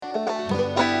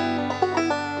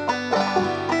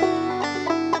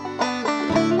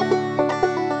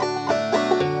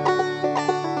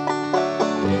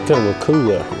got a little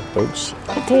cool out here, folks.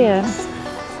 It did.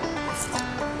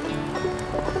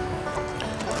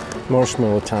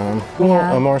 Marshmallow time.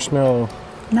 Yeah. A marshmallow.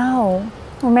 No.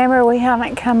 Remember, we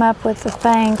haven't come up with the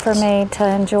thing for me to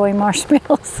enjoy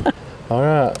marshmallows. All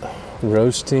right.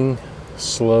 Roasting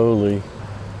slowly.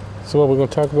 So what we're going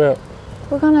to talk about?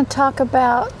 We're going to talk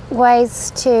about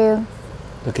ways to...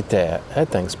 Look at that. That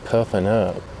thing's puffing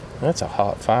up. That's a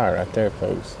hot fire right there,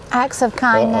 folks. Acts of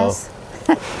kindness.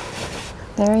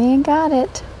 There you got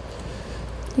it.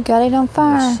 You got it on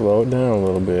fire. Let's slow it down a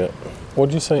little bit.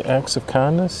 What'd you say, acts of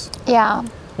kindness? Yeah.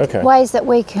 Okay. Ways that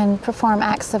we can perform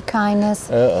acts of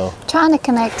kindness. Uh-oh. Trying to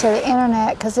connect to the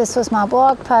internet because this was my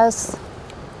blog post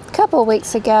a couple of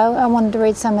weeks ago. I wanted to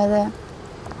read some of the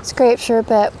scripture,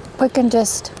 but we can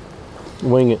just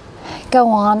Wing it. go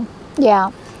on.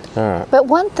 Yeah. All right. But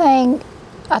one thing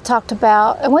I talked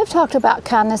about, and we've talked about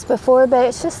kindness before, but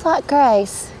it's just like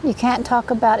grace. You can't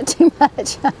talk about it too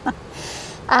much.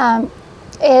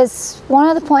 Is one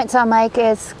of the points I make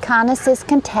is kindness is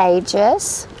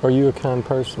contagious. Are you a kind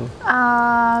person?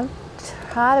 Try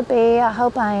to be. I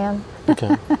hope I am.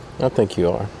 Okay. I think you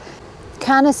are.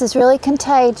 Kindness is really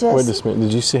contagious. Wait just a minute.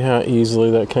 Did you see how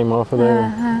easily that came off of there?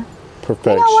 Uh-huh.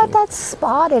 Perfection. You know what? That's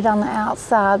spotted on the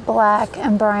outside, black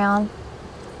and brown.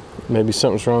 Maybe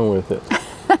something's wrong with it.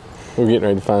 We're getting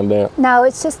ready to find out. No,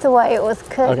 it's just the way it was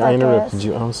cooked. I interrupted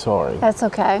you. I'm sorry. That's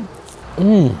okay.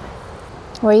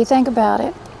 What do you think about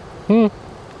it?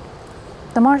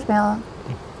 The marshmallow.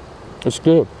 It's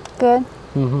good. Good?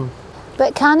 Mm-hmm.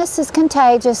 But kindness is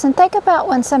contagious. And think about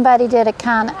when somebody did a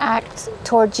kind act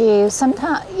towards you.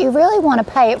 Sometimes you really want to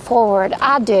pay it forward.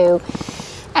 I do.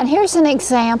 And here's an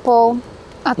example.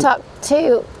 I talked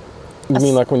to... You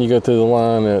mean like when you go through the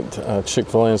line at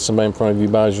Chick-fil-A and somebody in front of you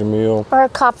buys your meal? Or a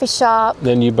coffee shop.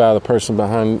 Then you buy the person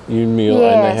behind you meal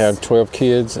and they have 12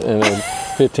 kids and a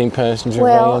 15 passenger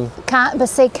van? But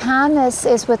see, kindness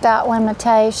is without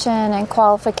limitation and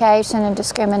qualification and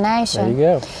discrimination.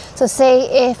 There you go. So see,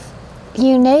 if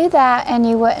you knew that and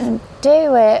you wouldn't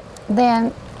do it,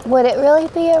 then would it really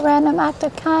be a random act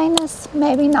of kindness?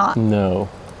 Maybe not. No.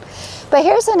 But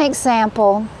here's an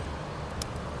example.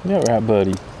 Yeah, right,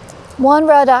 buddy. One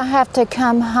road I have to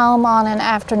come home on in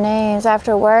afternoons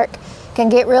after work can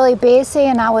get really busy,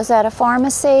 and I was at a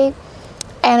pharmacy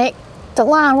and the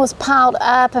line was piled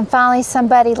up, and finally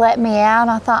somebody let me out.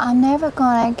 I thought, I'm never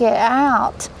going to get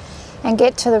out and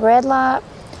get to the red light.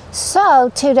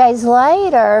 So 2 days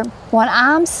later, when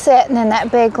I'm sitting in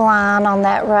that big line on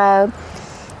that road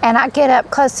and I get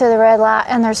up close to the red light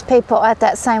and there's people at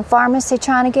that same pharmacy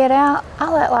trying to get out, I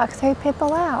let like 3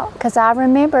 people out because I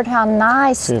remembered how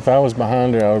nice. See, if I was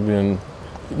behind her, I would have been,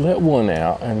 let one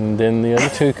out and then the other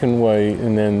 2 can wait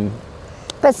and then...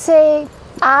 But see,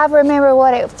 I remember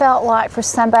what it felt like for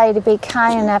somebody to be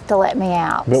kind enough to let me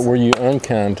out. But were you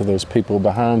unkind to those people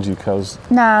behind you because...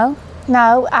 No,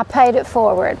 I paid it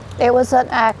forward. It was an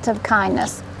act of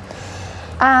kindness.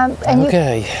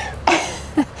 Okay.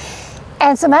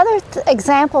 And some other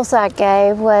examples I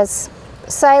gave was,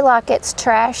 say like it's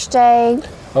trash day.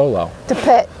 Oh, wow. To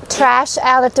put trash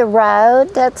out at the road.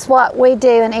 That's what we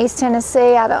do in East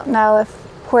Tennessee. I don't know if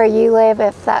where you live,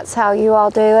 if that's how you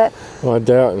all do it. Well, I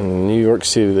doubt in New York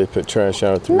City they put trash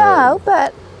out at the road. No,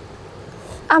 but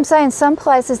I'm saying some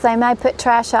places they may put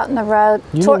trash out in the road.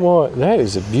 You know what? That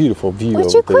is a beautiful view.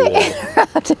 Would you quit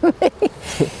interrupting me?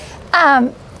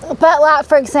 But like,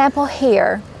 for example,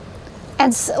 here,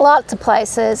 and lots of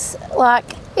places, like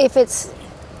if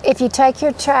you take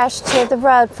your trash to the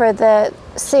road for the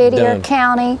city or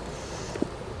county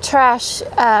trash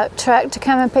truck to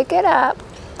come and pick it up,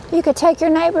 you could take your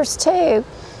neighbors too.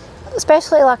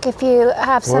 Especially like if you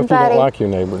have somebody if you don't like your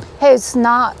neighbor who's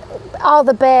not, all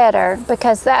the better,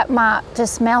 because that might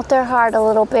just melt their heart a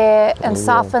little bit and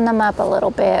soften them up a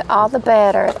little bit. All the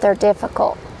better if they're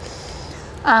difficult.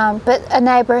 But a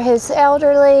neighbor who's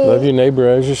elderly. Love your neighbor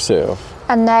as yourself.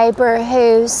 A neighbor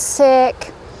who's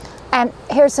sick. And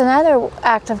here's another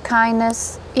act of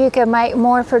kindness. You can make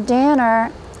more for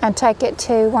dinner and take it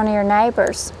to one of your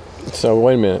neighbors. So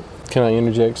wait a minute. Can I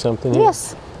interject something here?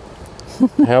 Yes.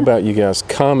 How about you guys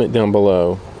comment down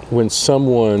below when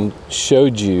someone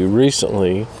showed you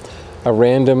recently a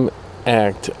random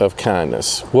act of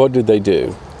kindness. What did they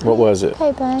do? What was it?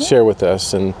 Hey, buddy. Share with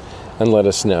us and let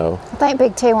us know. I think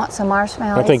Big T wants some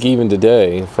marshmallows. I think even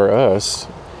today, for us,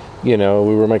 you know,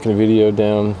 we were making a video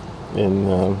down in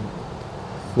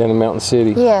Mountain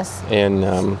City. Yes. And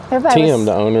Tim,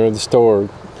 the owner of the store,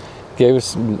 gave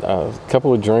us a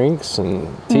couple of drinks and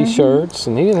T-shirts,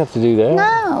 and he didn't have to do that.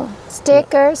 No.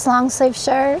 Stickers, long sleeve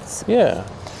shirts. Yeah.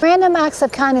 Random acts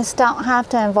of kindness don't have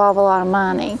to involve a lot of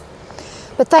money.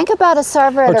 But think about a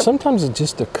server But at a, sometimes it's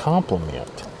just a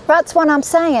compliment. that's what I'm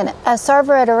saying, a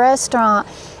server at a restaurant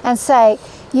and say,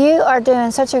 you are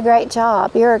doing such a great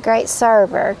job, you're a great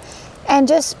server. And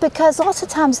just because lots of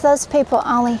times those people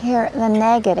only hear the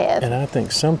negative. And I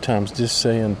think sometimes just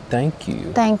saying thank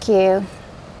you. Thank you.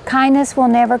 Kindness will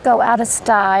never go out of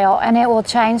style, and it will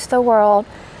change the world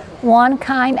one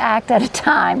kind act at a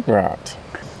time. Right.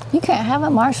 You can't have a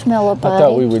marshmallow, buddy. I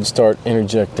thought we would start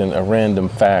interjecting a random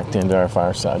fact into our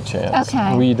fireside chats.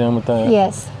 Okay. Were you done with that?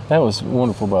 Yes. That was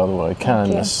wonderful, by the way,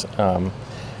 kindness. you.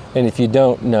 And if you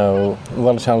don't know, a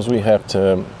lot of times we have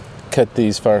to cut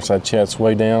these fireside chats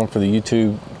way down for the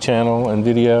YouTube channel and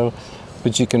video,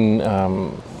 but you can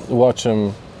watch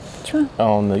them Sure.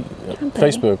 on the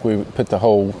Facebook. We put the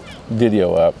whole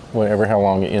video up, whatever how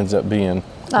long it ends up being.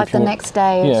 Like If you the want- next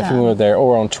day or Yeah, if you something. were there,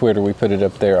 or on Twitter, we put it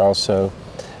up there also.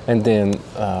 And then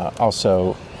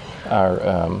also our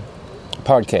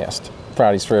podcast,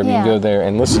 Fridays Forever. You can Yeah. go there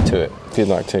and listen to it if you'd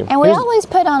like to. And we Here's- always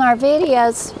put on our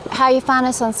videos how you find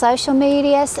us on social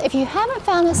media. So if you haven't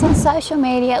found us on social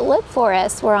media, look for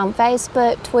us. We're on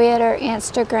Facebook, Twitter,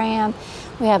 Instagram.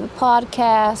 We have a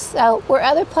podcast. Oh, we're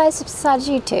other places besides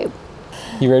YouTube.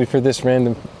 You ready for this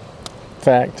random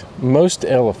fact? Most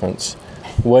elephants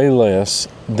weigh less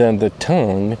than the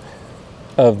tongue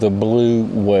of the blue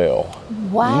whale.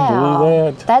 Wow.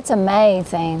 believe that? That's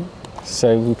amazing.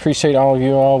 So we appreciate all of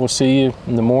you all. We'll see you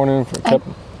in the morning for a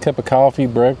cup of coffee,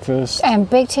 breakfast. And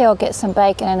Big T will get some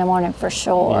bacon in the morning for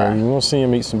sure. Yeah, you want to see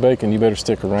him eat some bacon, you better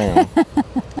stick around.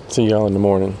 See y'all in the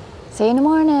morning. See you in the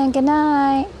morning. Good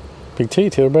night. Big T,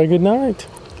 tell everybody good night.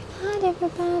 Good night,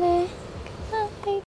 everybody.